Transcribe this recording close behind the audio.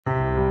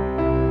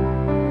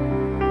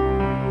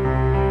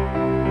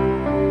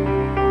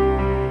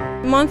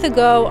month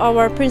ago,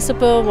 our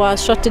principal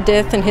was shot to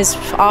death in his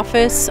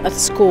office at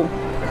school.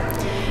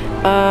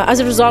 As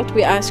a result,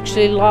 we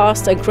actually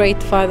lost a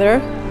great father,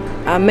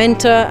 a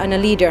mentor and a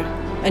leader,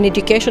 an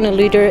educational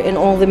leader in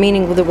all the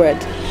meaning of the word.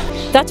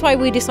 That's why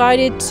we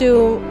decided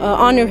to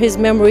honor his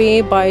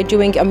memory by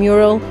doing a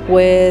mural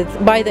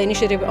by the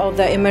initiative of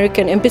the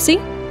American Embassy.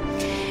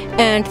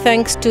 And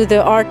thanks to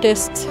the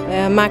artist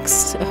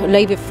Max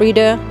Levi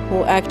Frieder,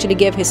 who actually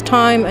gave his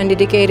time and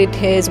dedicated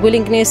his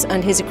willingness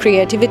and his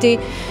creativity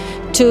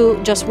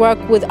to just work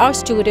with our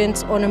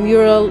students on a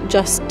mural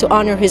just to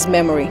honor his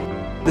memory.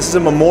 This is a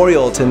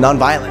memorial to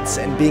nonviolence,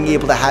 and being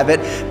able to have it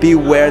be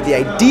where the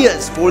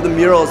ideas for the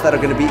murals that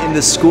are going to be in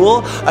the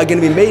school are going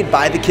to be made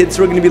by the kids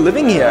who are going to be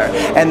living here,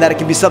 and that it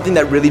can be something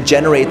that really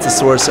generates a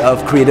source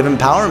of creative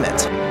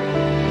empowerment.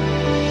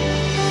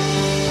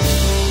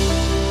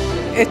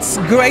 It's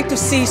great to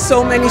see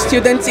so many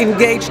students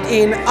engaged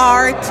in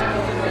art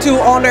to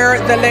honor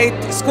the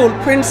late school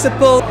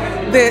principal.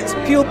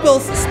 The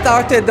pupils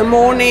started the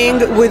morning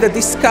with a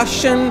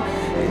discussion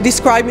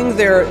describing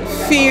their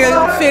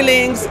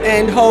feelings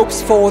and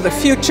hopes for the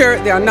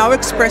future. They are now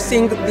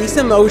expressing these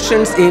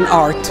emotions in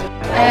art.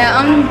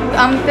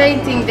 I'm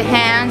painting the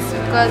hands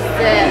because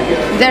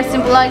they're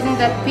symbolizing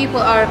that people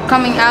are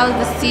coming out of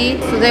the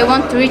sea, so they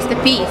want to reach the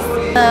peace.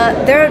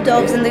 There are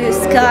dogs in the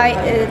sky.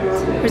 It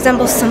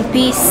resembles some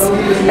peace,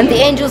 and the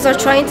angels are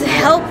trying to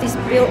help these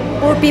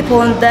poor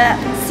people in the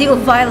sea of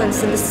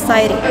violence in the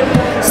society.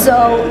 So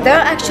there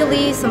are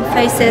actually some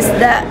faces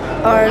that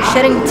are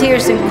shedding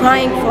tears and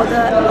crying for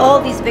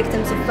all these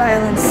victims of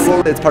violence.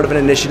 It's part of an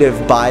initiative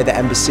by the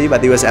embassy, by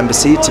the U.S.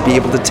 Embassy, to be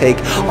able to take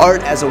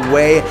art as a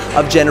way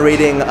of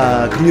generating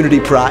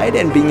community pride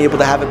and being able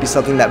to have it be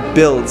something that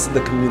builds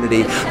the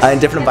community in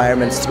different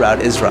environments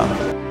throughout Israel.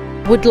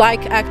 Would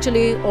like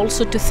actually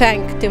also to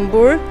thank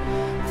Timbur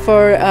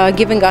for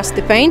giving us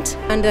the paint,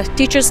 and the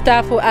teacher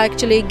staff who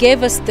actually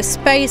gave us the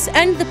space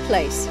and the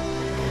place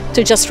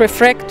to just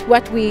reflect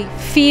what we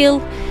feel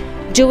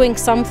doing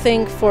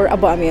something for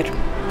Abu Amir.